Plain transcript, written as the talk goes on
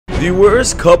The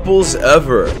worst couples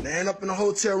ever. They end up in a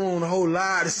hotel room, a whole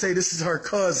lie to say this is her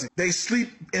cousin. They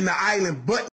sleep in the island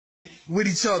butt with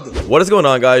each other. What is going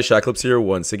on, guys? Shak-Clips here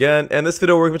once again, and this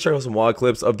video we're going to check out some wild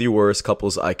clips of the worst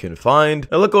couples I can find.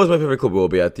 And look, always my favorite clip will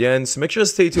be at the end, so make sure to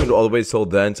stay tuned all the way till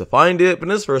then to find it. But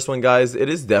in this first one, guys, it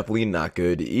is definitely not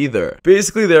good either.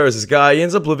 Basically, there is this guy, he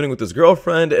ends up living with his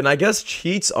girlfriend, and I guess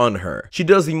cheats on her. She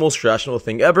does the most rational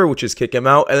thing ever, which is kick him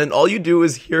out, and then all you do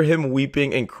is hear him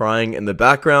weeping and crying in the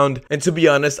background. And to be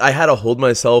honest, I had to hold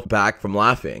myself back from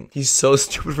laughing. He's so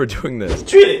stupid for doing this.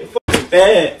 Treat it fucking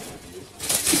bad.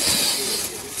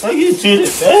 I get treated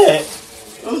bad.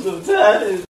 I'm so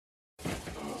tired. I'm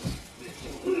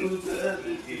so tired. I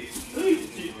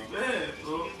get treated bad,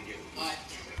 bro.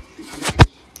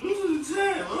 I'm so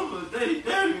tired. I'm a day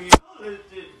dirty. All that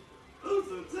shit. I'm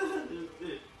so tired of this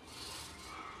shit.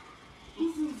 I'm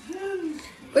so tired of this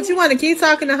shit. But you want to keep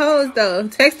talking to hoes though.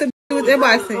 Text the with their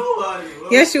boxing.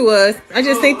 Yes, you was. I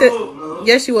just think that.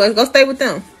 Yes, you was. Go stay with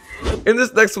them. In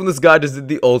this next one, this guy just did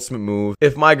the ultimate move.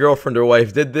 If my girlfriend or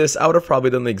wife did this, I would have probably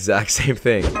done the exact same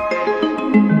thing. Unexpected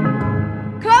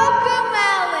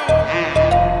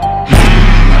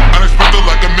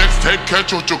like a mixtape,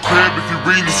 catch you at your crib if you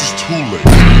read this is too late.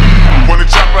 Wanna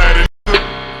chop at it?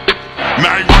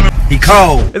 Now you wanna. He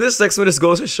cold. And this next one just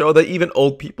goes to show that even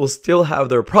old people still have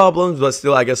their problems, but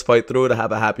still, I guess, fight through to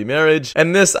have a happy marriage.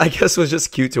 And this, I guess, was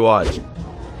just cute to watch.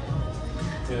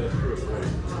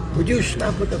 Would you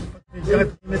stop with the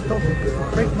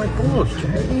break my balls,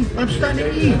 Jackie? I'm starting to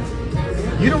eat.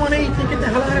 You don't want to eat, then get the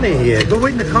hell out of here. Go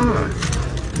wait in the car.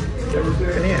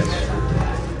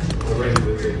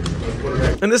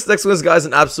 And this next one, this guy's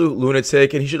an absolute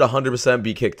lunatic, and he should 100%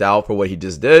 be kicked out for what he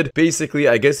just did. Basically,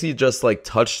 I guess he just like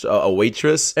touched a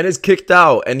waitress and is kicked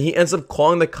out, and he ends up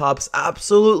calling the cops,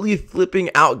 absolutely flipping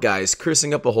out, guys,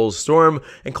 cursing up a whole storm,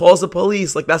 and calls the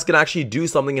police like that's gonna actually do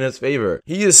something in his favor.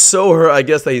 He is so hurt, I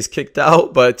guess, that he's kicked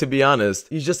out, but to be honest,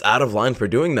 he's just out of line for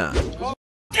doing that.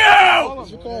 Go!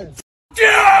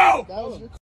 Go!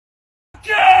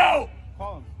 Go!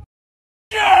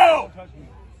 Go!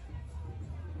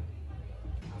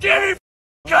 Give me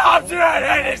cops to that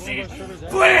Hennessy,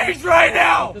 please, right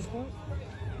now!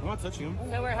 I'm not touching him.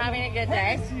 So we're having a good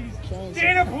day?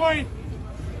 Data point!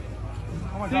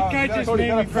 Oh my This guy just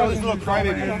made me throw this little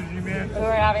crybaby. man. So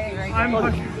we're having a great day.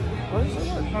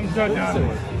 I'm so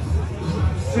done.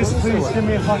 Just please give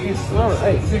me a fucking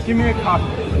just give me a copy.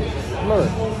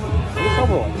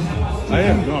 I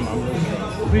am. No, I'm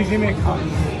Please give me a copy.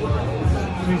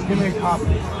 Please give me a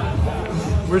copy.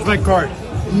 Where's my card?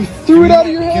 You threw it out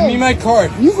of your hand. Give me my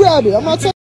card. You grab it. I'm not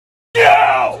touching.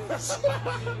 No!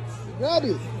 Grab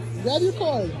it. Grab your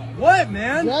card. What,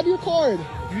 man? Grab your card.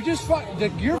 You just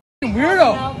you're a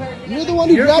weirdo. You're the one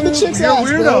who grabbed the chick's ass,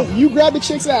 weirdo. bro. You grabbed the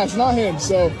chick's ass, not him.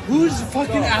 So whose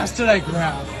fucking ass did I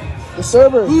grab? the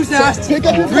server. Whose ass? Pick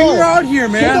up your card. Bring her out here,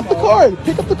 man. Pick up the card.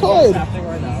 Pick up the card.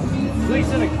 Please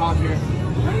send a cop here.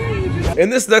 And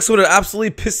this next one, it absolutely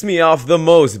pissed me off the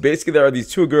most. Basically, there are these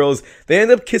two girls. They end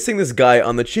up kissing this guy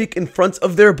on the cheek in front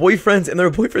of their boyfriends, and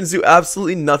their boyfriends do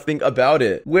absolutely nothing about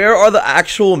it. Where are the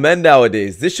actual men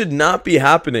nowadays? This should not be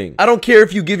happening. I don't care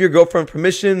if you give your girlfriend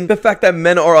permission. The fact that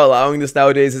men are allowing this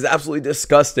nowadays is absolutely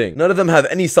disgusting. None of them have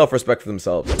any self-respect for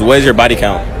themselves. What is your body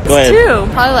count? Go ahead.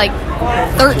 Two. Probably like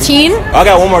 13. I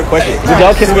got one more question. Did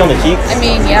y'all kiss me on the cheek? I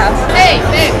mean, yeah. Hey,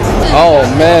 babe. Oh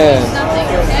man.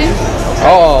 Nothing, okay?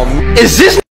 Oh. Is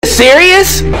this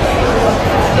serious?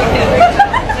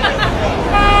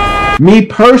 Me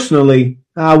personally,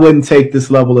 I wouldn't take this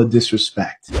level of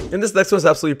disrespect. And this next one is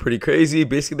absolutely pretty crazy.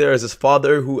 Basically, there is this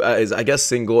father who is, I guess,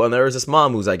 single, and there is this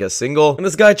mom who's, I guess, single. And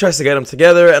this guy tries to get them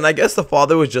together, and I guess the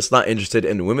father was just not interested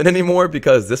in women anymore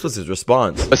because this was his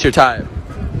response. What's your type?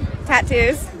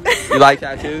 Tattoos. You like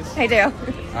tattoos? I do.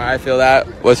 Alright, feel that.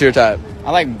 What's your type? I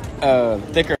like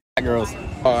thicker girls.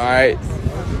 Alright.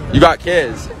 You got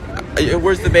kids.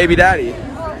 Where's the baby daddy?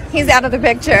 He's out of the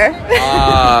picture.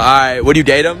 Alright. Would you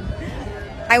date him?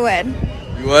 I would.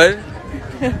 You would?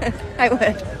 I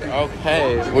would.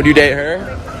 Okay. Would you date her?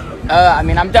 I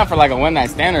mean, I'm down for like a one-night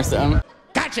stand or something.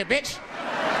 Gotcha, bitch.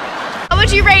 What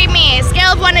would you rate me?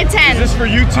 Scale of 1 to 10. Is this for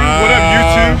YouTube? What up,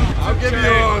 YouTube? I'll give you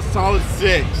a solid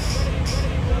 6.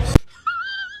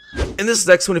 In this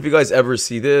next one, if you guys ever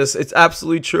see this, it's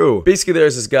absolutely true. Basically,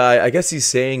 there's this guy, I guess he's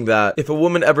saying that if a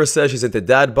woman ever says she's into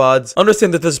dad bods,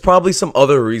 understand that there's probably some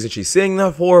other reason she's saying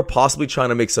that for, possibly trying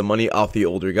to make some money off the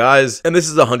older guys. And this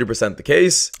is 100% the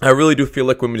case. I really do feel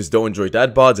like women just don't enjoy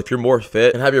dad bods. If you're more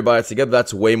fit and have your body together,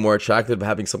 that's way more attractive than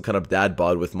having some kind of dad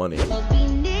bod with money.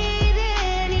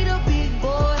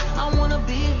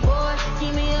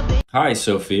 Hi,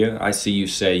 Sophia. I see you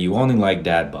say you only like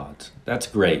dad bods. That's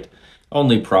great.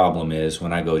 Only problem is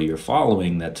when I go to your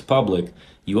following that's public,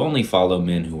 you only follow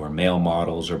men who are male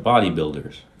models or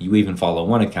bodybuilders. You even follow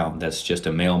one account that's just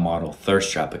a male model thirst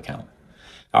trap account.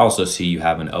 I also see you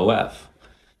have an OF.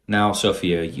 Now,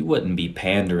 Sophia, you wouldn't be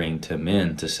pandering to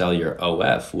men to sell your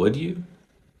OF, would you?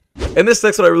 In this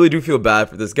next one, I really do feel bad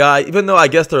for this guy, even though I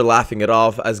guess they're laughing it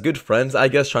off as good friends, I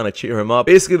guess, trying to cheer him up.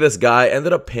 Basically, this guy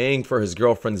ended up paying for his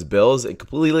girlfriend's bills, and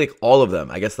completely, like, all of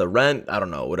them. I guess the rent, I don't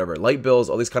know, whatever, light bills,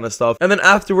 all these kind of stuff. And then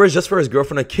afterwards, just for his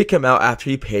girlfriend to kick him out after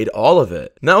he paid all of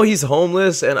it. Now he's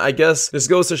homeless, and I guess this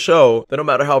goes to show that no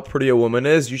matter how pretty a woman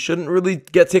is, you shouldn't really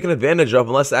get taken advantage of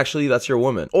unless actually that's your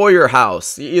woman. Or your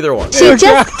house, either one. She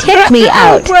just kicked me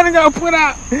out. What got put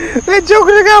out? That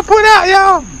joker that got put out,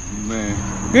 y'all. Man.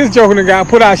 This joker that got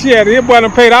put out, that boy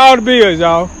done paid all the bills,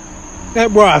 y'all.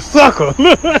 That boy a sucker.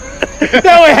 That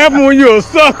what happen when you a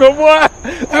sucker, boy.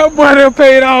 That boy done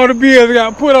paid all the bills and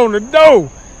got put on the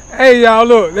door. Hey, y'all,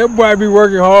 look, that boy be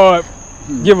working hard,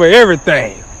 give her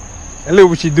everything. And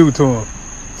look what she do to him.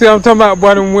 See what I'm talking about,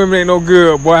 boy, them women ain't no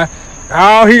good, boy.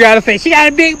 All he gotta say, she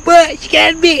got a big butt, she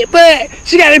got a big butt,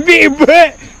 she got a big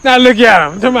butt. Now look at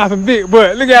him, I'm talking about some big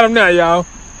butt. Look at him now, y'all.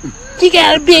 She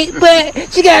got a big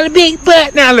butt. She got a big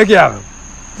butt. Now look at him.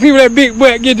 See what that big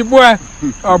butt get your boy?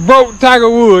 A broke Tiger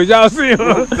Woods. Y'all see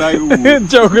him?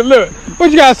 Joker, look. What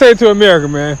you gotta say to America,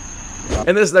 man?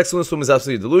 And this next one is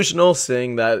absolutely delusional,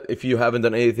 saying that if you haven't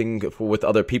done anything with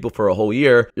other people for a whole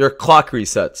year, your clock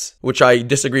resets, which I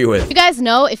disagree with. You guys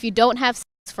know if you don't have sex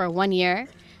for 1 year,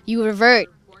 you revert.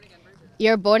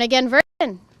 You're born again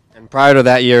virgin. And prior to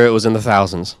that year, it was in the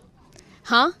thousands.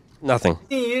 Huh? Nothing.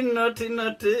 You naughty.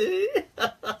 If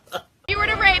you were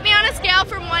to rate me on a scale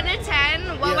from 1 to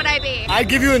 10, what would I be? I'd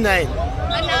give you a 9. A 9?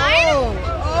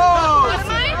 Oh. What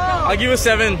am I? I'll give you a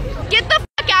 7. Get the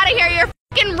fuck out of here, you're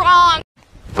fucking wrong.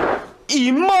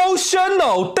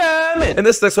 Emotional, damn it! And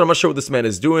this next one, I'm not sure what this man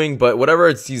is doing, but whatever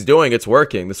he's doing, it's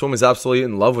working. This woman is absolutely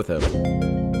in love with him.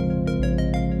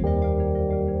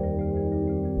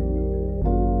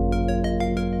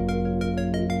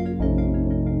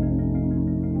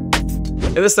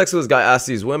 In this section, this guy asks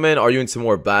these women, are you into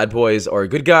more bad boys or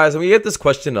good guys? And we get this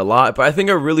question a lot, but I think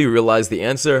I really realized the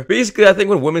answer. Basically, I think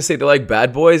when women say they like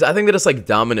bad boys, I think they're just like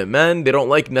dominant men. They don't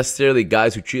like necessarily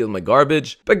guys who treat them like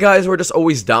garbage, but guys who are just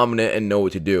always dominant and know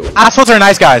what to do. Assholes are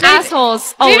nice guys.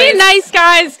 Assholes. Maybe nice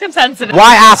guys, sensitive.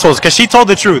 Why assholes? Because she told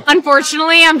the truth.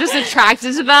 Unfortunately, I'm just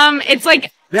attracted to them. It's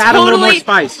like They add a little more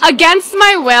spice. Against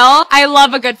my will, I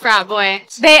love a good frat boy.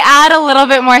 They add a little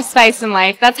bit more spice in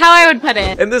life. That's how I would put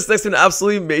it. And this next one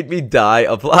absolutely made me die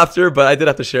of laughter, but I did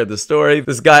have to share this story.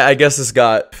 This guy, I guess this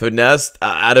got finessed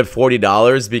out of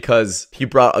 $40 because he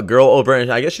brought a girl over and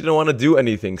I guess she didn't want to do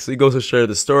anything. So he goes to share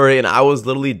the story and I was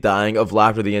literally dying of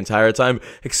laughter the entire time,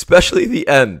 especially the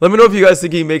end. Let me know if you guys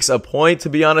think he makes a point. To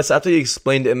be honest, after he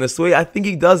explained it in this way, I think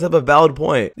he does have a valid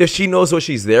point. If she knows what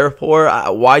she's there for,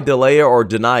 why delay it or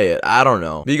deny it? I don't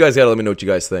know. But you guys gotta let me know what you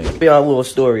guys think. Y'all a little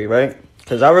story, right?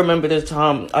 Because I remember this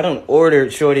time I done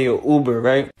ordered Shorty a Uber,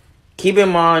 right? Keep in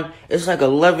mind, it's like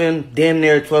 11, damn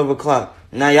near 12 o'clock.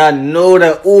 Now y'all know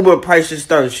that Uber prices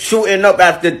start shooting up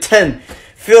after 10.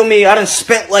 Feel me? I done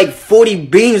spent like 40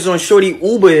 beans on Shorty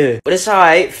Uber here. But it's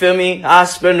alright, feel me? I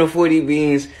spend the 40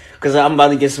 beans because I'm about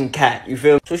to get some cat, you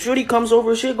feel me? So Shorty comes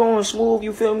over, shit going smooth,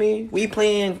 you feel me? We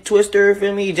playing Twister,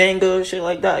 feel me? Jenga, shit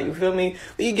like that, you feel me?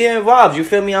 We getting vibes, you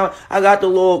feel me? I got the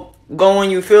little going,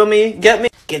 you feel me? Get me?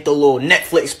 Get the little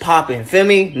Netflix popping, feel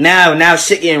me? Now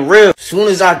shit getting real. Soon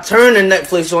as I turn the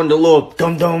Netflix on the little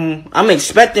dum-dum, I'm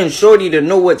expecting Shorty to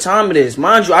know what time it is.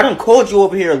 Mind you, I done called you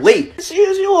over here late. She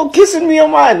was, you all kissing me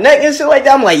on my neck and shit like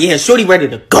that. I'm like, yeah, Shorty ready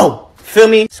to go, feel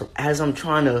me? So as I'm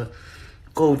trying to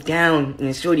go down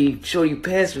and Shorty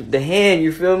pass the hand,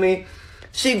 you feel me?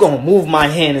 She gonna move my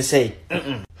hand and say,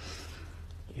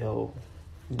 Yo,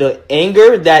 the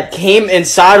anger that came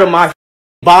inside of my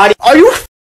body. Are you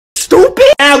stupid?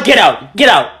 Now get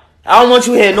out. I don't want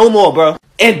you here no more, bro.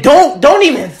 And don't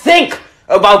even think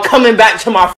about coming back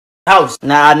to my house.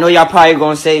 Now I know y'all probably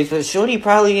gonna say, Shorty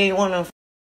probably ain't wanna.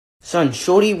 Son,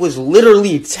 Shorty was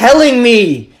literally telling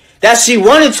me that she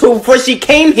wanted to before she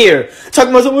came here. Talking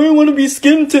about something, we want to be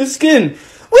skin to skin.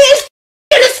 We ain't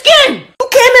skin to skin. You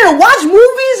came here to watch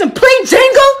movies and play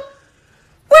Jenga?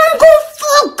 Where I'm gonna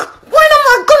fuck? When am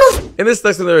I gonna? In this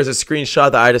next one, there is a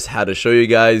screenshot that I just had to show you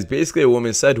guys. Basically, a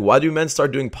woman said, why do men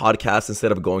start doing podcasts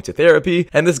instead of going to therapy?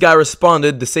 And this guy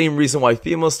responded, the same reason why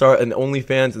females start an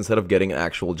OnlyFans instead of getting an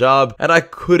actual job. And I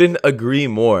couldn't agree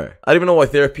more. I don't even know why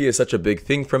therapy is such a big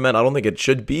thing for men. I don't think it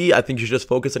should be. I think you should just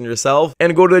focus on yourself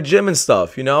and go to the gym and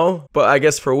stuff, you know? But I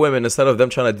guess for women, instead of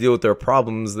them trying to deal with their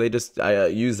problems, they just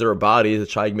use their body to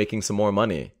try making some more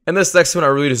money. And this next one, I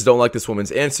really just don't like this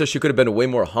woman's answer. She could have been way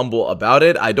more humble about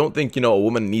it. I don't think, you know, a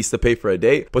woman needs to pay for a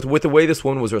date. But with the way this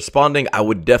woman was responding, I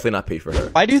would definitely not pay for her.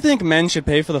 Why do you think men should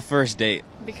pay for the first date?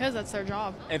 Because that's their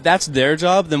job. If that's their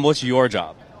job, then what's your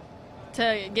job?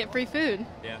 To get free food.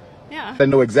 Yeah. They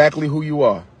know exactly who you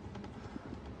are.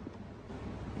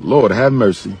 Lord have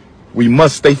mercy. We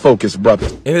must stay focused, brother.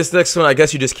 In this next one, I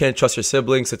guess you just can't trust your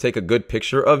siblings to take a good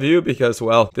picture of you because,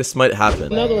 well, this might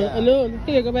happen. Another one.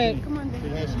 Here, go back. Come on.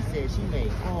 She said she made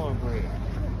cornbread.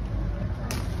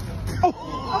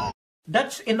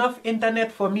 That's enough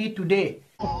internet for me today.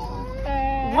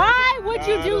 Why would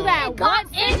you do that? What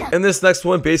in? In this next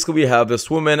one, basically we have this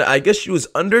woman. I guess she was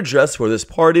underdressed for this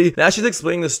party. Now she's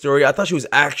explaining the story. I thought she was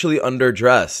actually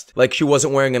underdressed. Like she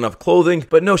wasn't wearing enough clothing.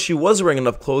 But no, she was wearing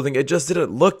enough clothing. It just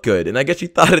didn't look good. And I guess she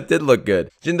thought it did look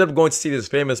good. She ended up going to see this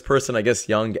famous person, I guess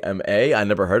Young M.A. I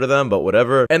never heard of them, but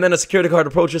whatever. And then a security guard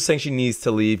approached her saying she needs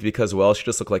to leave because, well, she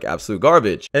just looked like absolute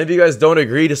garbage. And if you guys don't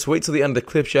agree, just wait till the end of the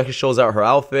clip. She actually shows out her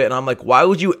outfit. And I'm like, why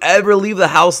would you ever leave the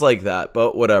house like that?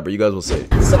 But whatever, you guys will see.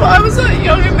 So I was at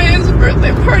Young M.A.'s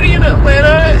birthday party in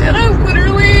Atlanta, and I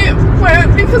literally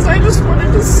went because I just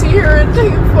wanted to see her and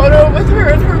take a photo with her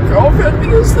and her girlfriend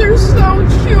because they're so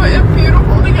cute and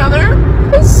beautiful together.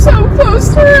 I was so close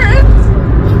to her,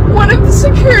 and one of the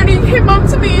security came up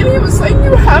to me and he was like,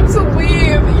 "You have to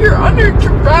leave, you're under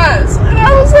duress." And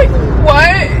I was like,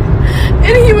 "What?"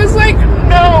 And he was like,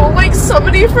 "No, like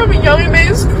somebody from Young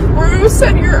M.A.'s crew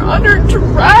said you're under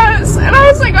duress." And I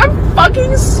was like, "I'm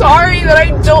fucking sorry that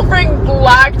I don't bring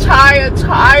black tie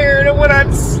attire to when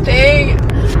I'm staying."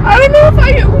 I don't know if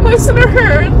I can listen to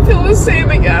her and feel the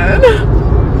same again.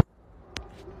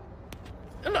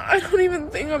 And I don't even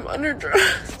think I'm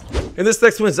underdressed. And this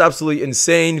next one is absolutely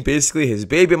insane. Basically, his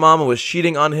baby mama was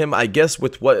cheating on him, I guess,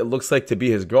 with what it looks like to be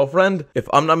his girlfriend, if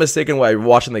I'm not mistaken while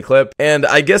watching the clip. And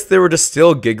I guess they were just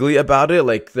still giggly about it,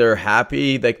 like they're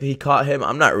happy that he caught him.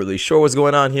 I'm not really sure what's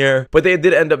going on here, but they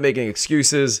did end up making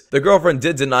excuses. The girlfriend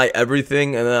did deny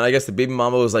everything, and then I guess the baby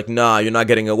mama was like, "Nah, you're not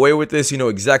getting away with this. You know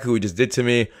exactly what you just did to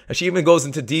me." And she even goes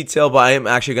into detail, but I am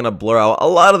actually gonna blur out a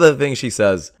lot of the things she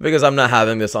says because I'm not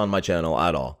having this on my channel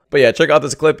at all. But yeah, check out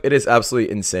this clip. It is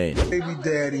absolutely insane. Baby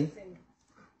daddy,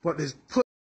 but this put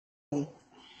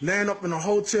laying up in a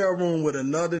hotel room with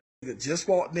another nigga just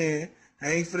walked in.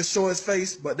 I ain't finna show his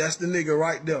face, but that's the nigga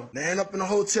right there. Laying up in a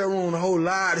hotel room, the whole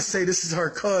lie to say this is her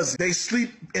cousin. They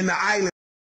sleep in the island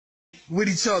with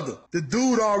each other. The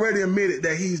dude already admitted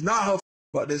that he's not her,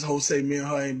 but this whole say me and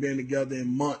her ain't been together in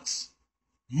months.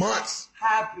 Months.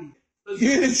 Happy. So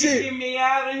Yeah, you that's it. kicking me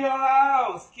out of your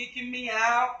house, kicking me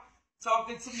out,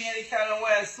 talking to me any kind of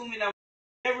way, assuming I'm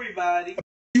everybody.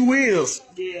 You is.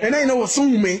 Yeah. And ain't no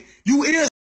assuming. You is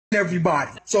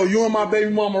everybody. So you and my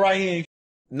baby mama right here.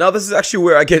 Now this is actually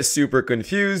where I get super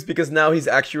confused because now he's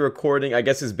actually recording, I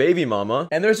guess, his baby mama.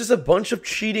 And there's just a bunch of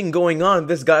cheating going on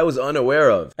this guy was unaware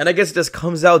of. And I guess it just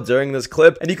comes out during this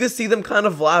clip and you can see them kind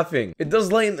of laughing. It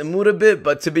does lighten the mood a bit,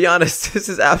 but to be honest, this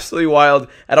is absolutely wild.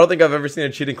 I don't think I've ever seen a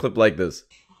cheating clip like this.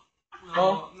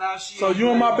 Huh? So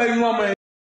you and my baby mama ain't.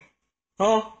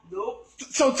 Huh? Nope.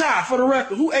 So Ty, for the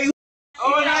record, who ate?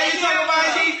 Oh, now you talking about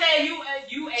She said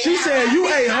you ate. She said you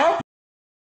ate her.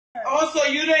 Oh, so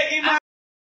you didn't eat my.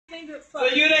 So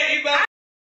you didn't eat my.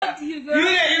 You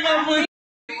didn't eat my pussy.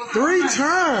 3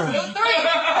 times.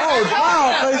 Oh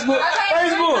wow,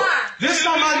 Facebook. This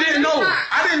something I didn't know.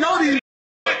 I didn't know these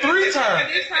 3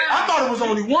 times. I thought it was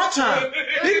only 1 time.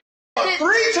 These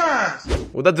 3 times.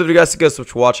 Well, that's it for you guys. Thanks so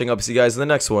much for watching. I'll see you guys in the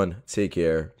next one. Take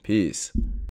care. Peace.